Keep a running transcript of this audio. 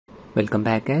Welcome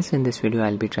back guys, in this video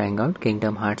I'll be trying out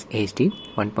Kingdom Hearts HD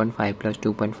 1.5 plus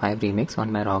 2.5 ReMIX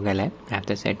on my Rog Ally. I have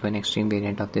the Z1E Extreme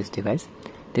variant of this device.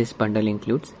 This bundle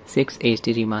includes 6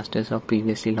 HD remasters of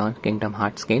previously launched Kingdom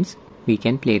Hearts games. We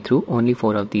can play through only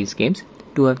 4 of these games.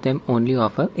 2 of them only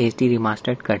offer HD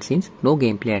remastered cutscenes, no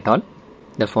gameplay at all.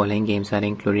 The following games are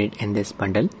included in this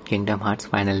bundle: Kingdom Hearts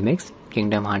Final Mix,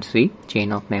 Kingdom Hearts 3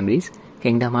 Chain of Memories,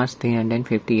 Kingdom Hearts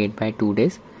 358 by 2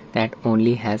 days that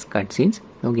only has cutscenes,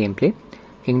 no gameplay,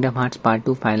 Kingdom Hearts Part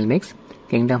 2 Final Mix,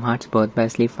 Kingdom Hearts Birth by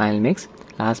Sleep Final Mix.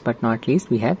 Last but not least,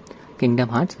 we have Kingdom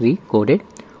Hearts Recoded,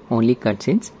 only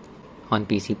cutscenes on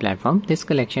PC platform. This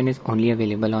collection is only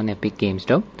available on Epic Games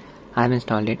Store. I have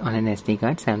installed it on an SD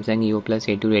card, Samsung EO Plus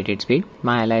A2 rated speed.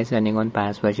 My Ally is running on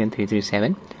BIOS version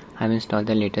 337. I have installed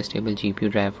the latest stable GPU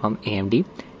driver from AMD,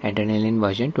 Adrenalin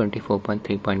version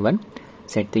 24.3.1.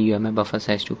 Set the UMI buffer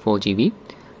size to 4 GB.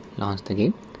 Launch the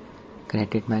game.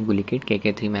 Connected my GuliKit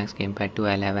KK3 Max gamepad to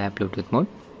Ally via Bluetooth mode.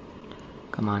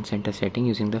 Command center setting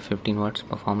using the 15 watts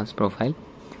performance profile.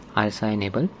 RSI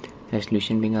enable.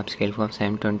 Resolution being upscaled from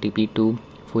 720p to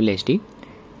Full HD.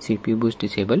 CPU boost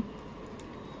disabled.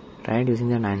 Tried using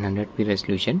the 900p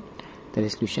resolution. The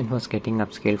resolution was getting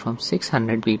upscaled from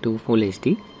 600p to Full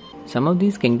HD. Some of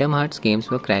these Kingdom Hearts games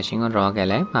were crashing on Rog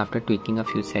Ally. After tweaking a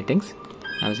few settings,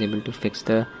 I was able to fix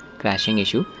the crashing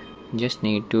issue. Just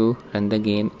need to run the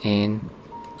game in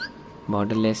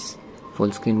borderless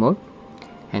full screen mode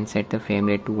and set the frame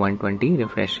rate to 120.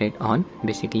 Refresh rate on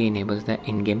basically enables the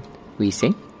in-game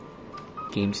VSync.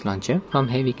 Games launcher. From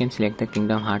here we can select the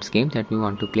Kingdom Hearts game that we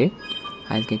want to play.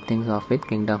 I'll kick things off with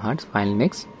Kingdom Hearts Final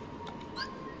Mix.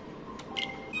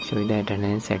 Show you the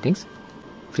Adrenalin settings.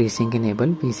 FreeSync enable,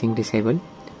 VSync disable,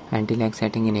 anti-lag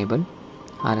setting enable,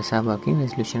 RSI working,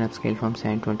 resolution upscale from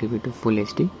 720p to Full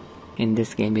HD. In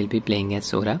this game we'll be playing as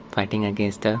Sora, fighting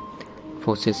against the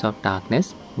forces of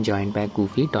darkness, joined by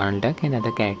Goofy, Donald Duck and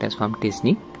other characters from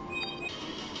Disney.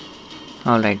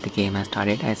 Alright, the game has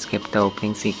started. I skipped the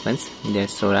opening sequence.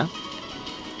 There's Sora.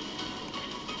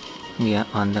 We are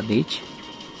on the beach.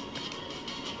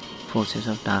 Forces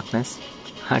of darkness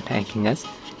are attacking us.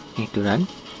 Need to run.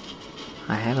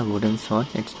 I have a wooden sword.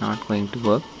 It's not going to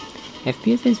work.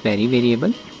 FPS is very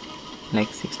variable, like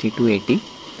 60 to 80.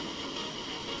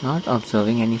 Not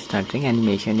observing any stuttering.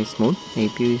 Animation is smooth.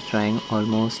 APU is drawing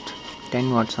almost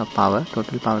 10 watts of power.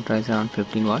 Total power draw is around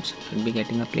 15 watts. Should be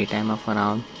getting a playtime of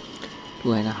around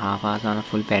 2.5 hours on a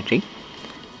full battery.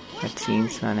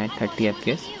 Cutscenes run at 30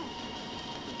 FPS.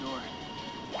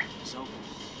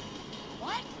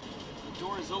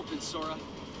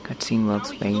 Cutscene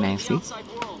works very nicely.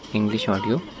 English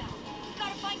audio.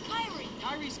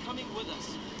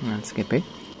 I'll skip it.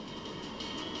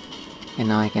 And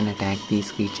now I can attack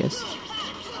these creatures.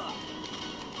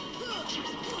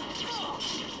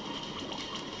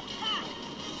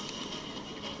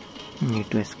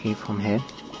 Need to escape from here.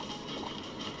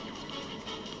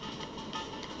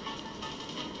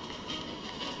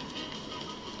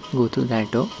 Go through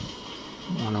that door.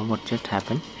 I don't know what just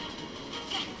happened.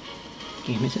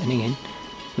 Game is running in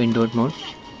windowed mode.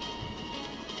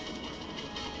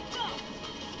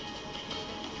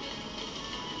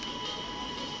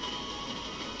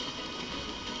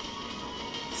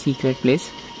 Secret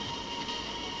place.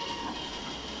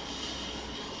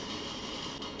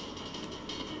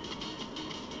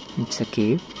 It's a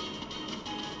cave.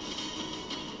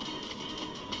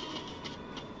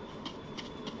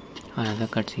 Another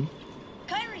cutscene.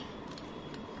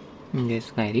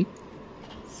 There's Kairi.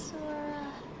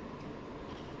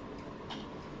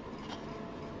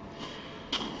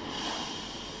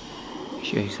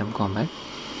 Show you some combat.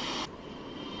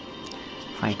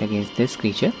 Fight against this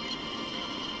creature.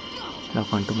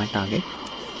 Lock onto my target.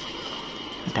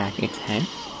 Attack its hand.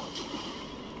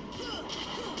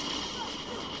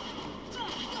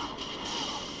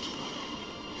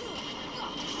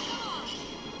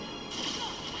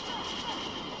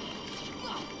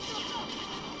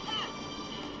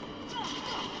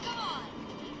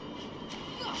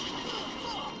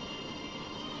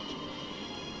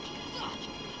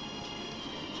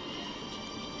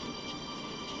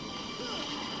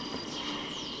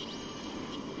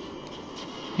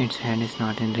 Its hand is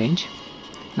not in range.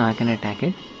 Now I can attack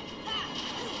it.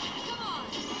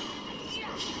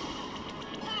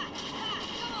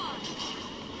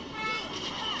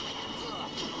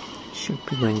 Should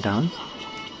be going down.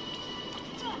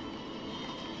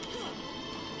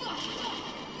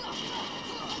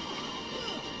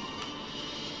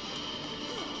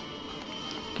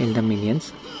 Kill the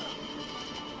minions.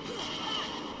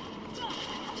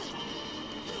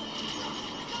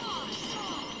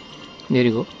 There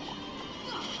you go.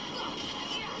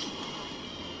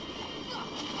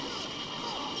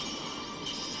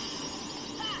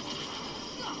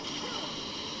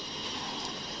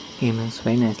 Game moves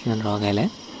very nicely on Rog Ally.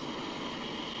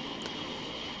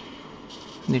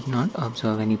 Did not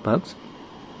observe any bugs.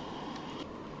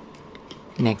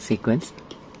 Next sequence.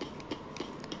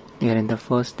 We are in the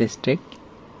first district.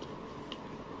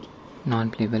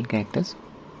 Non-playable characters.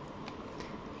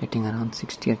 Getting around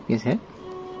 60 FPS here.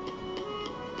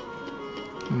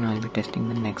 And I'll be testing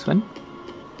the next one.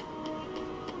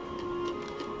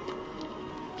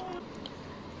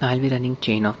 I'll be running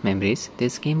Chain of Memories.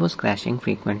 This game was crashing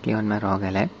frequently on my Rog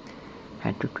Ally.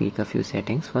 Had to tweak a few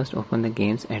settings. First, open the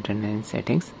game's Adrenalin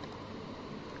settings.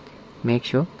 Make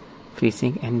sure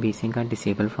FreeSync and VSync are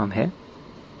disabled from here.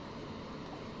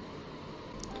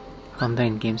 From the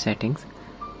in-game settings,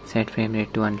 set frame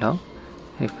rate to unlock,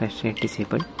 refresh rate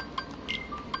disabled,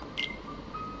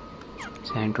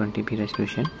 720p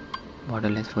resolution,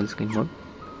 borderless full screen mode.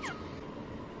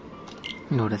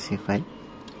 Load a save file.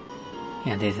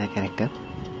 Yeah, there's a character.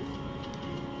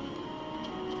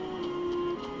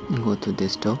 Go to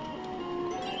this door.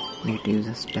 Need to use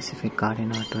a specific card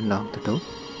in order to unlock the door.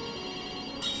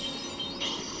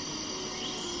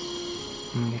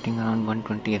 I'm getting around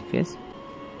 120 FPS.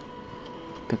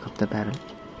 Pick up the barrel.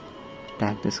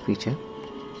 Tag this creature.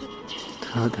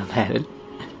 Throw the barrel.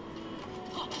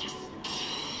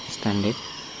 Stun it.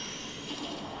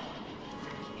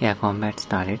 Yeah, combat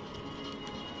started.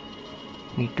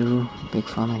 Need to pick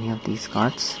from any of these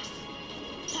cards.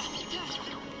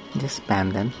 Just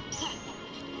spam them.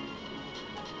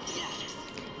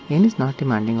 Game is not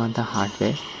demanding on the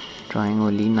hardware, drawing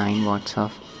only 9 watts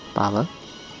of power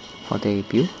for the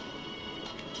APU.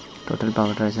 Total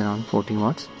power draw is around 14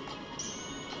 watts.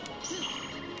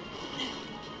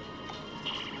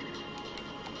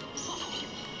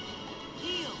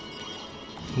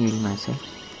 Heal myself.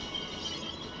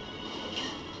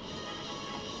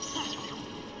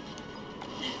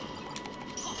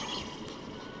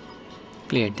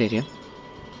 Cleared the area.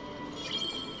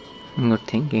 Good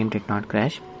thing game did not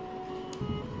crash.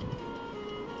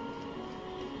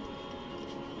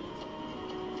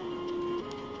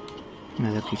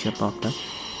 Another creature popped up.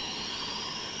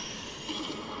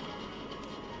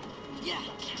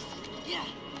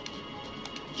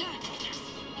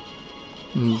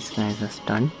 These guys are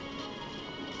stunned.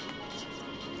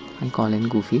 I call in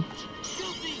Goofy.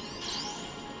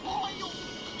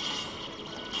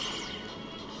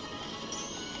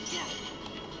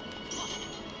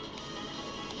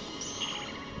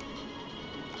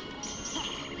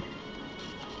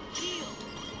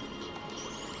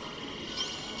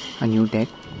 A new deck.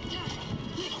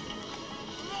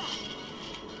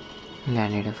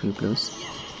 Landed a few blows.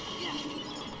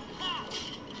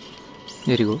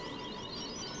 There you go.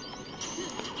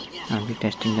 I'll be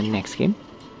testing the next game.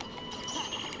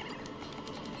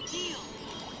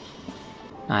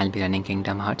 I'll be running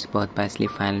Kingdom Hearts Birth by Sleep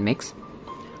Final Mix.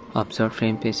 Observed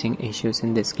frame pacing issues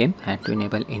in this game. Had to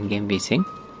enable in-game VSync.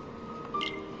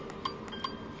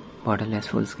 Borderless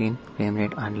full screen. Frame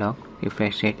rate unlocked.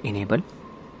 Refresh rate enabled.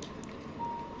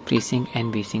 FreeSync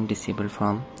and VSync disabled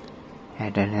from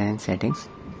Adrenalin settings.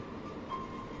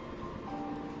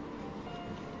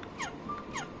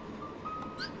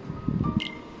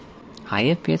 High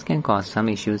FPS can cause some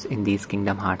issues in these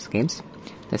Kingdom Hearts games.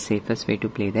 The safest way to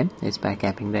play them is by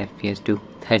capping the FPS to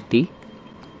 30.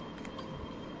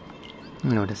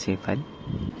 Load a save file.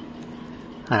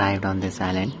 Arrived on this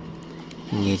island.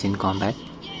 Engage in combat.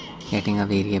 Getting a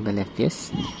variable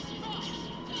FPS.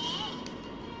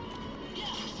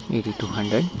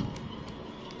 8200.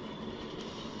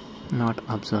 Not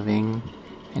observing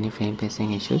any frame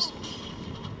pacing issues.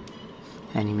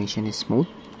 Animation is smooth.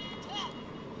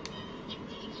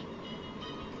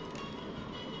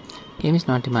 Game is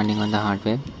not demanding on the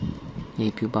hardware.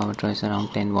 APU power draw is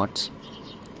around 10 watts.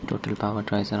 Total power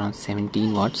draw is around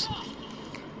 17 watts.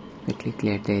 Quickly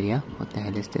cleared the area. What the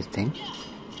hell is this thing?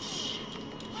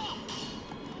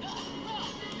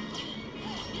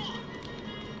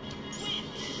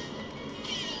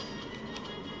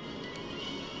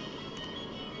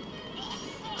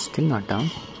 Still not down.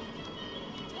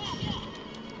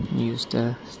 Use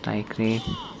the strike ray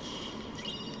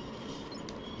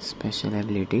special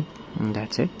ability, and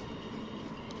that's it.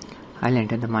 I'll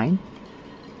enter the mine.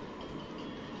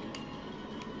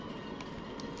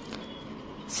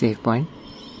 Save point.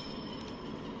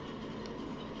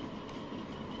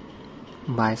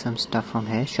 Buy some stuff from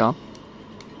here shop.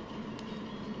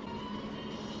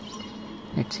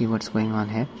 Let's see what's going on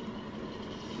here.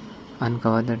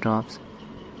 Uncover the drops.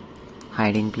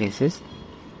 Hiding places.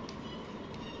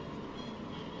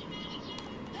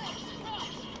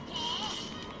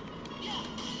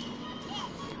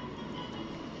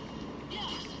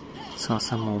 Saw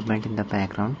some movement in the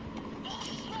background.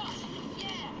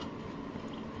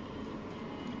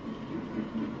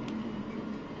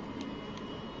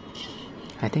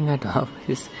 think a dwarf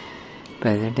is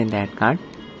present in that card.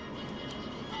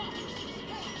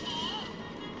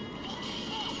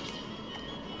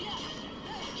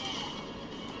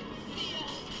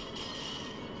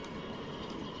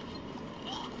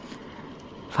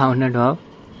 Found a dwarf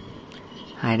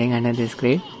hiding under this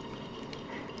crate,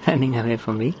 running away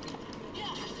from me.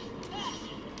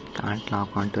 Can't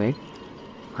lock onto it.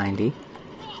 Finally,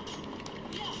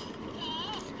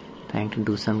 trying to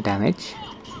do some damage.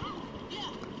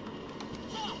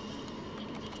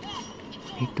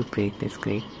 Need to break this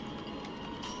crate.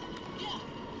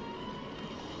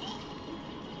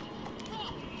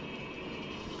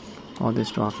 Oh,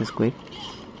 this dwarf is quick.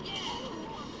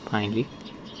 Finally,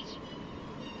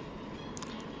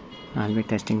 I'll be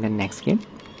testing the next game.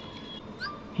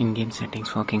 In-game settings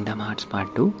for Kingdom Hearts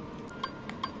Part 2.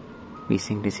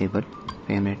 VSync disabled.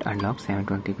 Frame rate unlocked.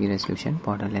 720p resolution.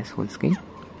 Borderless full screen.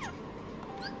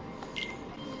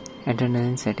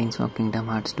 Adrenalin settings for Kingdom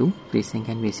Hearts 2. FreeSync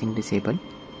and VSync disabled.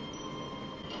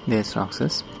 There's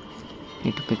Roxas.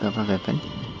 Need to pick up a weapon.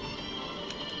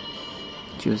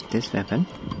 Choose this weapon.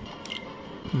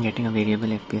 I'm getting a variable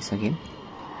FPS again.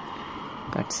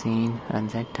 Cutscene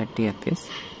runs at 30 FPS.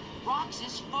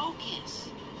 Roxas, focus.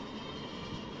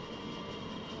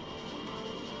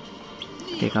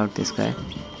 Take out this guy.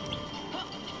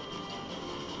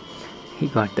 He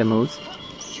got the moves.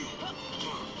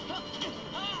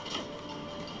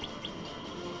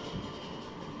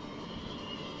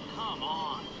 Come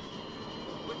on.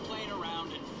 Quit playing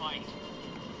around and fight.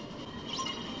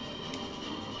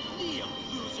 Knee 'em,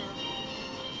 loser.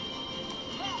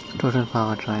 Total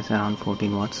power draw is around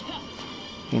 14 watts.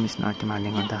 Game is not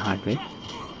demanding on the hardware.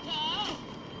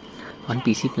 On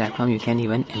PC platform you can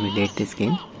even emulate this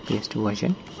game. PS2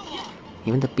 version,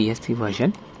 even the PS3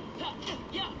 version.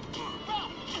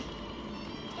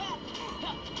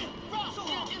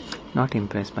 Not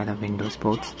impressed by the Windows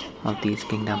ports of these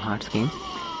Kingdom Hearts games.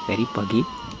 Very buggy.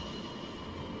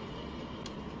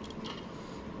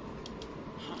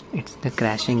 It's the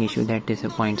crashing issue that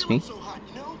disappoints me.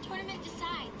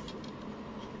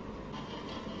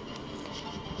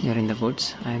 Here in the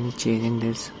woods, I am chasing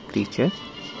this creature.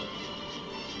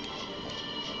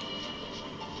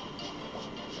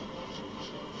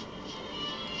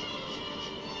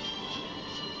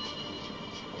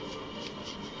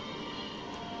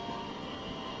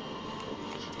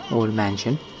 Old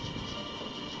mansion.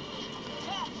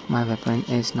 My weapon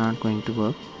is not going to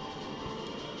work.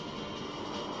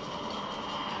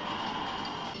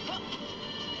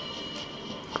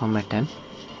 Combat time.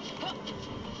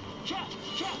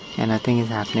 And nothing is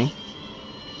happening.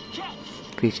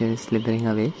 Creature is slithering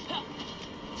away.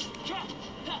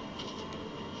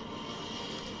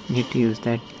 Need to use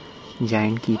that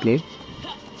giant keyblade.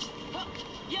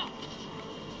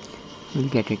 We'll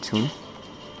get it soon.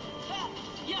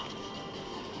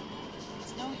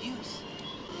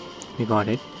 We got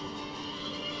it.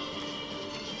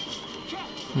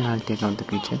 And I'll take out the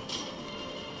creature.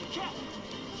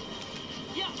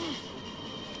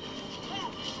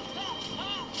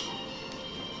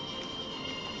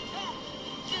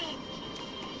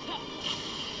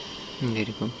 There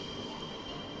you go.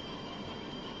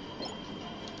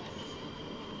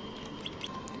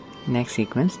 Next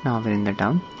sequence, now we're in the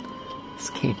town.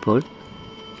 Skateboard.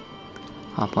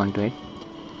 Hop onto it.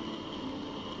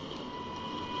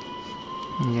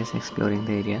 I'm just exploring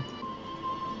the area.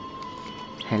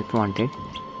 Help wanted.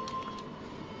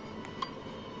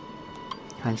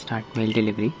 I'll start mail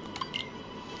delivery.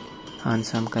 Earn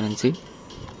some currency.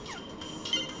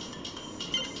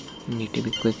 Need to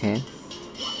be quick here.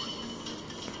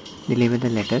 Deliver the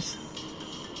letters.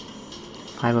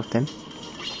 5 of them.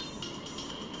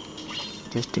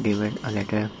 Just delivered a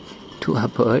letter to a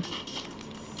bird.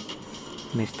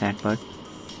 Missed that bird.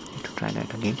 Need to try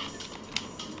that again.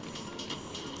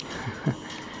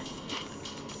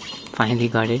 Finally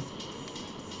got it.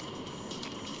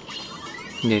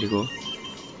 There you go.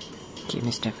 Game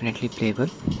is definitely playable.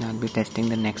 I'll be testing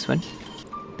the next one.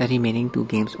 The remaining 2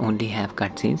 games only have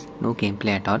cutscenes, no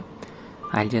gameplay at all.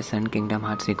 I'll just run Kingdom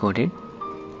Hearts Recorded.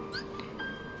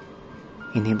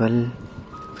 Enable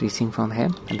FreeSync from here.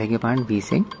 I beg your pardon,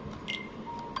 VSync.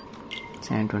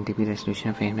 720p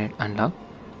resolution, frame rate unlocked.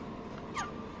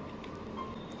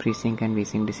 FreeSync and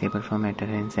VSync disabled from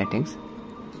Adrenalin settings.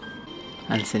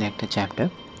 I'll select a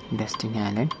chapter, Destiny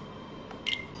Island.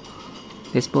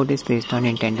 This port is based on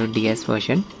Nintendo DS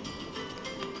version.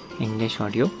 English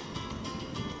audio.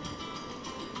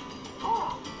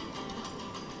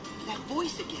 That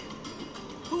voice again.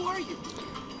 Who are you?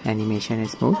 Animation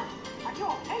is smooth.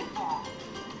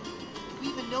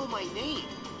 You even know my name.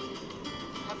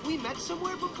 Have we met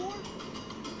somewhere before?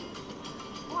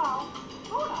 Well,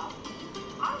 sort of.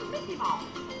 I'm Mickey Mouse.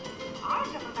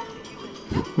 I've never met the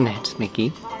humans. That's Mickey.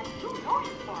 But I do know you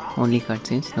for us. Only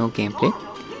cutscenes, no gameplay.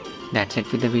 That's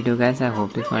it with the video guys. I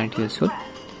hope you find it useful.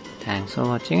 Thanks for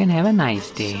watching and have a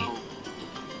nice day.